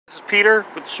This is Peter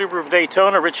with Subaru of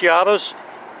Daytona, Ritchie Autos,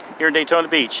 here in Daytona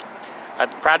Beach. I'm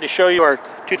proud to show you our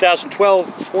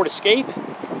 2012 Ford Escape.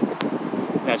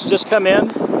 Now it's just come in,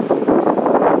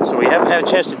 so we haven't had a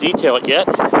chance to detail it yet.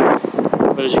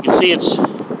 But as you can see, it's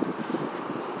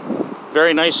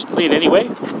very nice and clean anyway.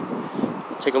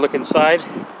 Take a look inside.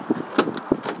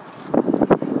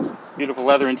 Beautiful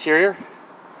leather interior.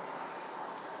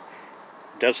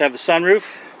 It does have the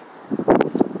sunroof.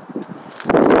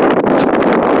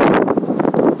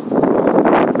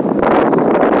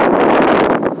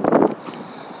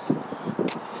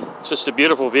 It's just a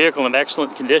beautiful vehicle in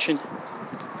excellent condition.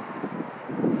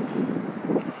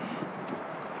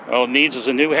 All it needs is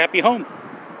a new happy home.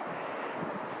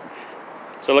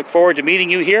 So I look forward to meeting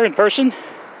you here in person.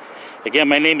 Again,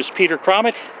 my name is Peter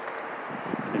Crommett,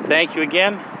 and thank you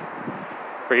again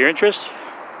for your interest.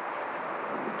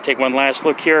 Take one last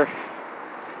look here.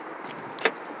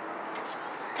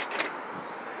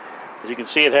 As you can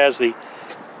see, it has the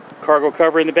cargo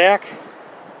cover in the back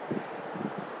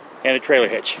and a trailer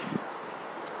hitch.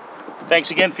 Thanks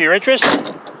again for your interest.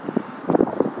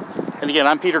 And again,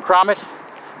 I'm Peter Crommett.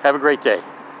 Have a great day.